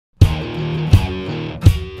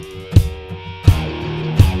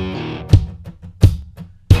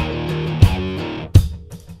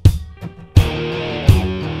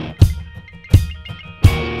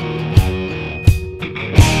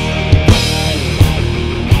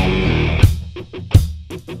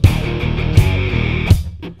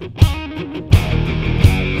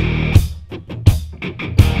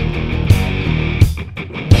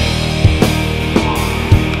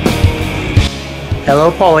Hello,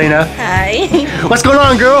 Paulina. Hi. What's going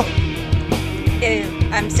on, girl?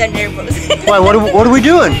 I'm so nervous. Why? What are we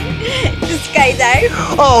doing? To skydive.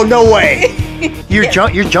 Oh, no way! You're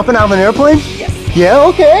jumping out of an airplane? Yes. Yeah.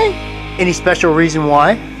 Okay. Any special reason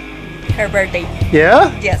why? Her birthday.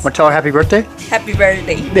 Yeah. Yes. Want to tell her happy birthday? Happy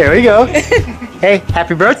birthday. There we go. Hey,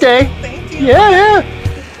 happy birthday. Thank you. Yeah.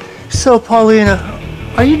 So, Paulina,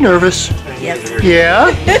 are you nervous? Yes. Yeah.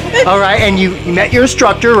 All right. And you met your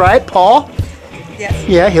instructor, right, Paul? Yes.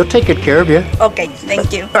 Yeah, he'll take good care of you. Okay.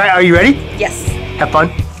 Thank you. All right. Are you ready? Yes. Have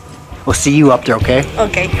fun. We'll see you up there, okay?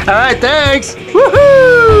 Okay. All right, thanks.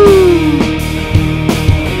 Woohoo!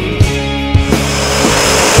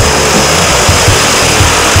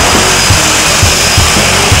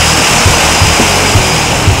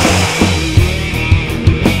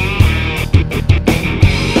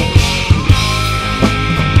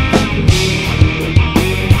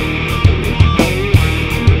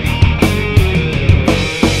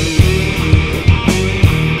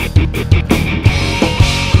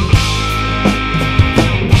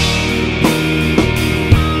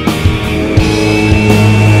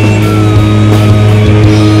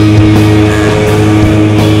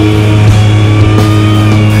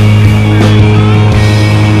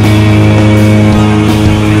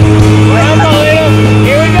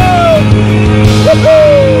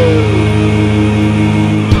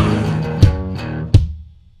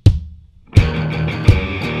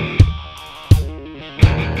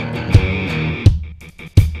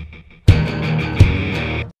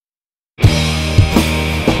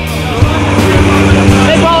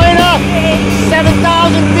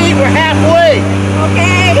 We're halfway.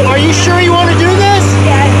 Okay. Are you sure you want to do this?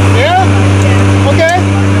 Yes. Yeah? Yes. Okay.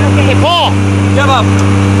 Hey, Paul. Yeah, Bob.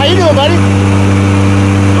 How you doing, buddy?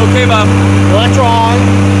 Okay, Bob. Well, that's wrong.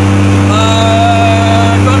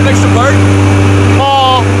 Got an extra part?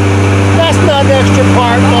 Paul, that's not an extra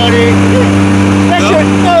part, buddy. That's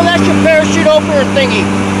your parachute opener thingy.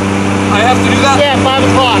 I have to do that? Yeah,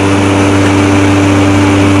 5 o'clock.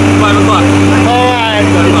 5 o'clock. All right.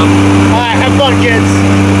 Got it, Bob. All right, have fun, kids.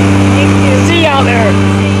 Thank you. See you out there.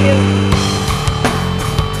 See you.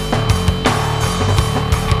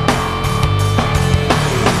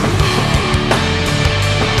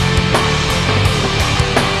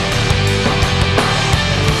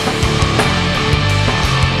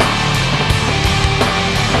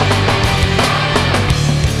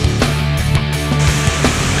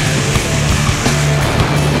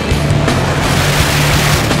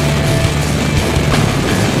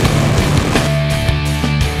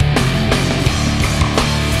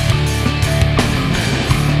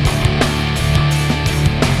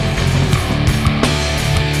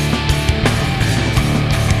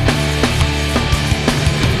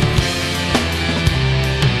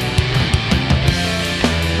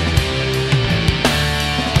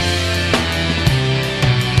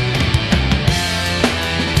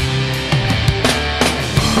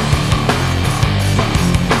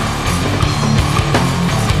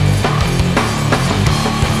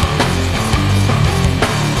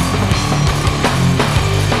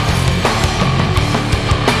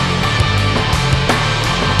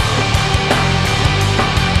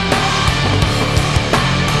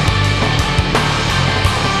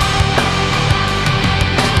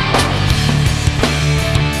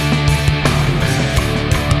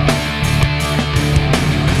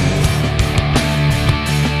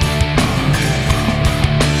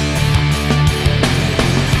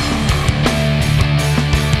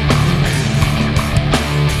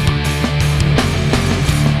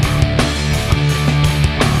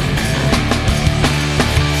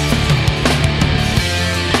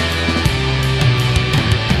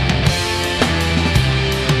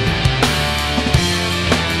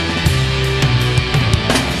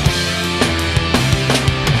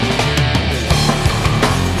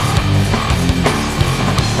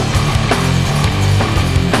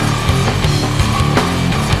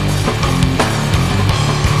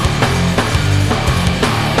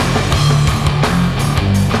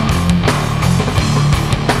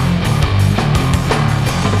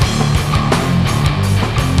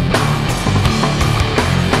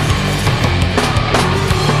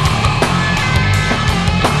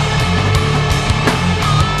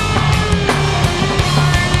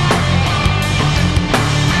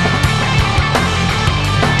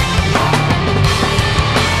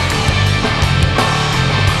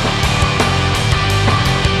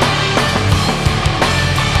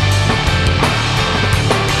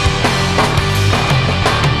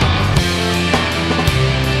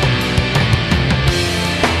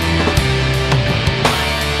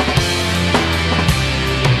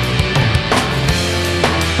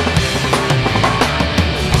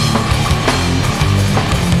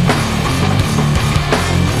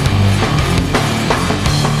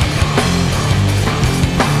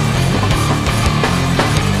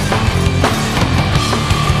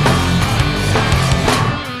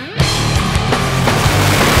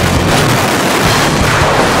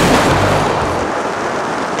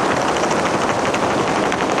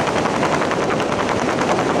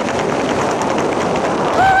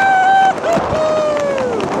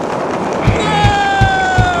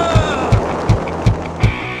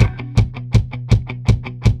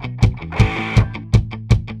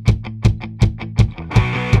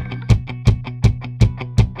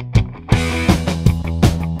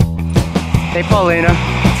 Paulina.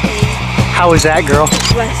 How was that, girl?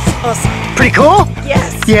 Was awesome. Pretty cool?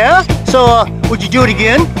 Yes. Yeah? So, would you do it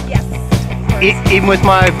again? Yes. Even with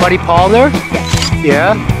my buddy Paul there? Yes.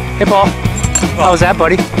 Yeah? Hey, Paul. How was that,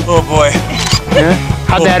 buddy? Oh boy. Yeah?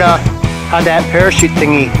 How'd that parachute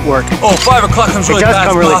thingy work? Oh, 5 o'clock comes really It does fast.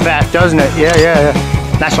 come really Bob. fast, doesn't it? Yeah, yeah,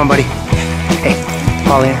 yeah. Nice one, buddy. Hey,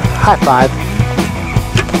 Paulina, high five.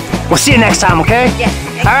 We'll see you next time, okay? Yes.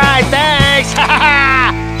 All right, thanks.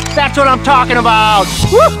 That's what I'm talking about.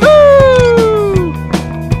 Woohoo!